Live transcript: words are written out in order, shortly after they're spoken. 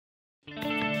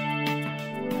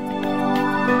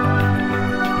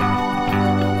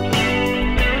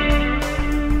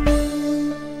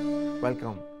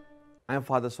I am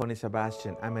Father Soney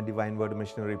Sebastian. I am a Divine Word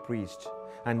missionary priest.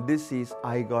 And this is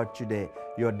iGod Today,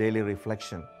 your daily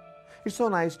reflection. It's so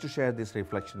nice to share this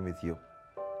reflection with you.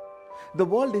 The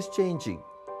world is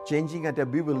changing at a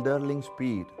bewildering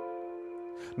speed.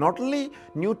 Not only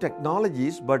new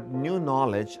technologies, but new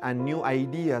knowledge and new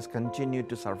ideas continue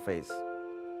to surface.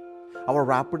 Our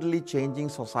rapidly changing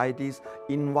societies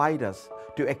invite us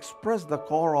to express the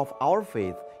core of our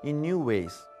faith in new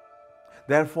ways.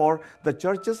 Therefore, the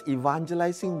church's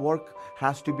evangelizing work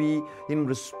has to be in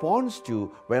response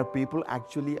to where people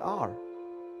actually are.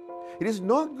 It is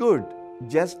not good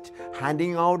just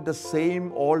handing out the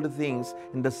same old things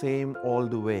in the same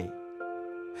old way.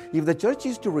 If the church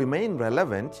is to remain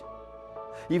relevant,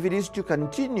 if it is to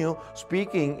continue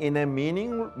speaking in a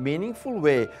meaningful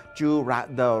way to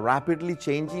the rapidly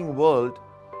changing world,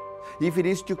 if it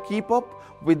is to keep up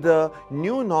with the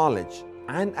new knowledge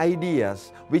and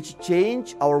ideas which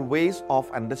change our ways of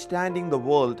understanding the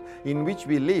world in which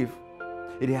we live,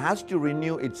 it has to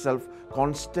renew itself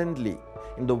constantly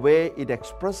in the way it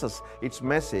expresses its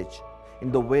message,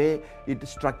 in the way it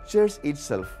structures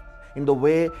itself, in the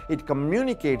way it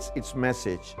communicates its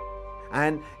message,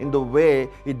 and in the way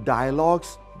it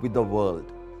dialogues with the world.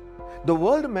 The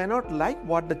world may not like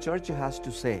what the church has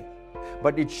to say,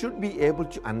 but it should be able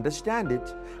to understand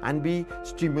it and be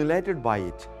stimulated by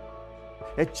it.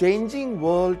 A changing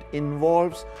world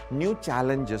involves new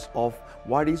challenges of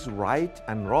what is right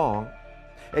and wrong.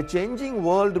 A changing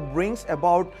world brings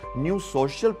about new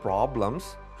social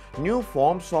problems, new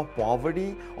forms of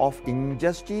poverty, of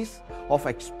injustice, of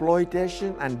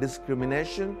exploitation and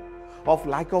discrimination, of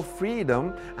lack of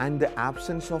freedom and the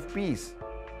absence of peace.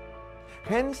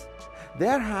 Hence,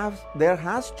 there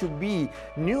has to be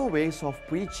new ways of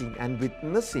preaching and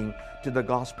witnessing to the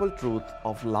gospel truth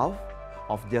of love,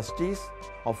 of justice,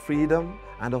 of freedom,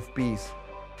 and of peace.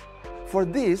 For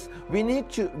this, we need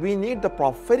the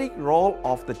prophetic role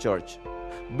of the church,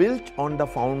 built on the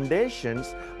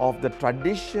foundations of the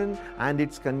tradition and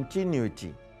its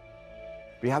continuity.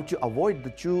 We have to avoid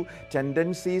the two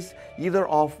tendencies, either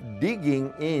of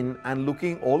digging in and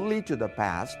looking only to the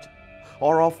past,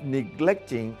 or of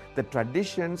neglecting the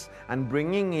traditions and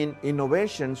bringing in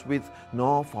innovations with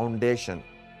no foundation.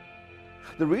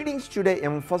 The readings today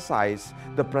emphasize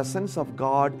the presence of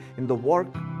God in the work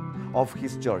of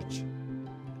His church.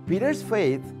 Peter's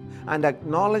faith and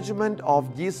acknowledgement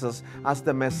of Jesus as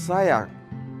the Messiah,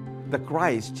 the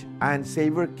Christ and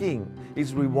Savior King,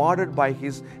 is rewarded by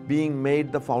his being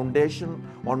made the foundation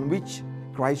on which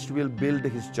Christ will build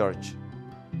His church.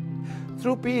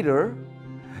 Through Peter,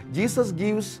 Jesus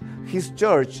gives His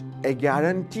church a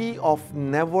guarantee of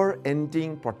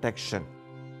never-ending protection.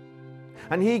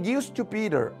 And He gives to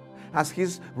Peter, as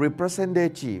his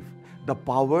representative, the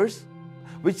powers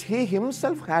which he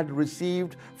himself had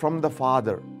received from the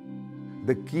Father,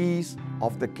 the keys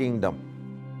of the kingdom.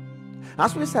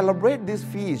 As we celebrate this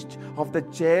feast of the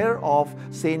chair of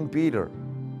Saint Peter,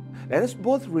 let us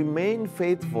both remain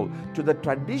faithful to the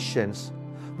traditions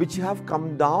which have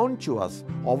come down to us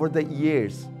over the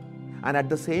years, and at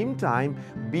the same time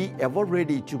be ever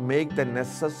ready to make the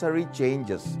necessary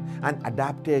changes and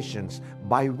adaptations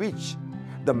by which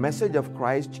the message of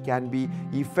Christ can be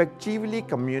effectively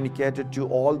communicated to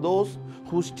all those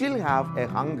who still have a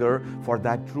hunger for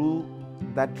that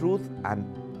truth and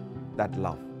that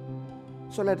love.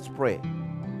 So let's pray.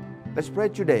 Let's pray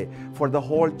today for the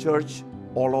whole church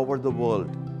all over the world.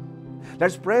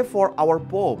 Let's pray for our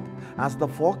Pope as the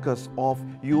focus of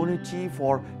unity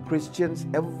for Christians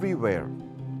everywhere.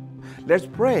 Let's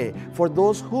pray for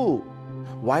those who,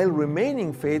 while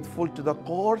remaining faithful to the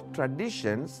core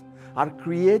traditions, are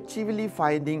creatively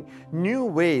finding new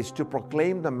ways to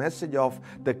proclaim the message of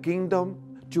the kingdom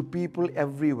to people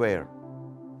everywhere.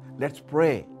 Let's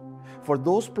pray for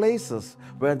those places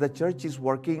where the church is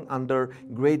working under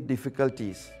great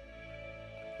difficulties.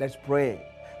 Let's pray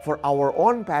for our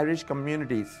own parish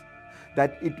communities,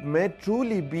 that it may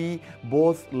truly be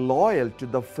both loyal to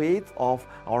the faith of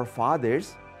our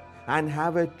fathers and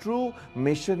have a true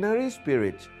missionary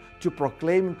spirit to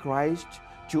proclaim Christ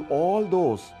to all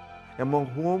those among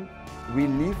whom we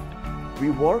live,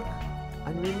 we work,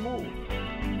 and we move.